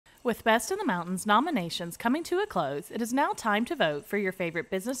With Best in the Mountains nominations coming to a close, it is now time to vote for your favorite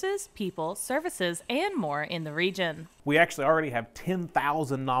businesses, people, services, and more in the region. We actually already have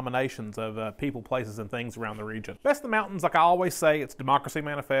 10,000 nominations of people, places, and things around the region. Best in the Mountains, like I always say, it's Democracy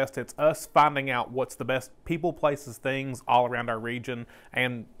Manifest. It's us finding out what's the best people, places, things all around our region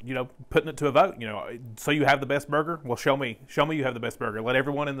and, putting it to a vote. So you have the best burger? Well, show me you have the best burger. Let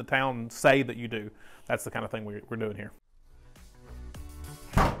everyone in the town say that you do. That's the kind of thing we're doing here.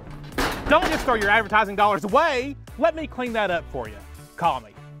 Don't just throw your advertising dollars away. Let me clean that up for you. Call me.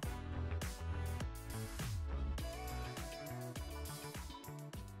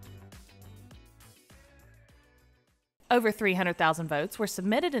 Over 300,000 votes were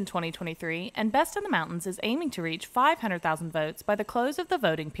submitted in 2023, and Best in the Mountains is aiming to reach 500,000 votes by the close of the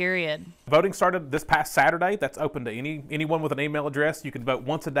voting period. Voting started this past Saturday. That's open to anyone with an email address. You can vote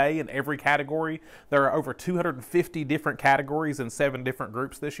once a day in every category. There are over 250 different categories in 7 different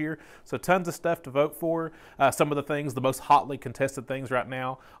groups this year, so tons of stuff to vote for. Some of the things, the most hotly contested things right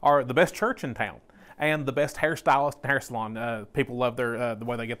now, are the best church in town and the best hairstylist and hair salon. People love the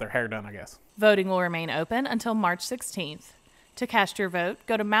way they get their hair done, I guess. Voting will remain open until March 16th. To cast your vote,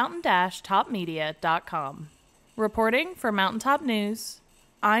 go to mountain-topmedia.com. Reporting for Mountaintop News,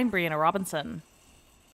 I'm Brianna Robinson.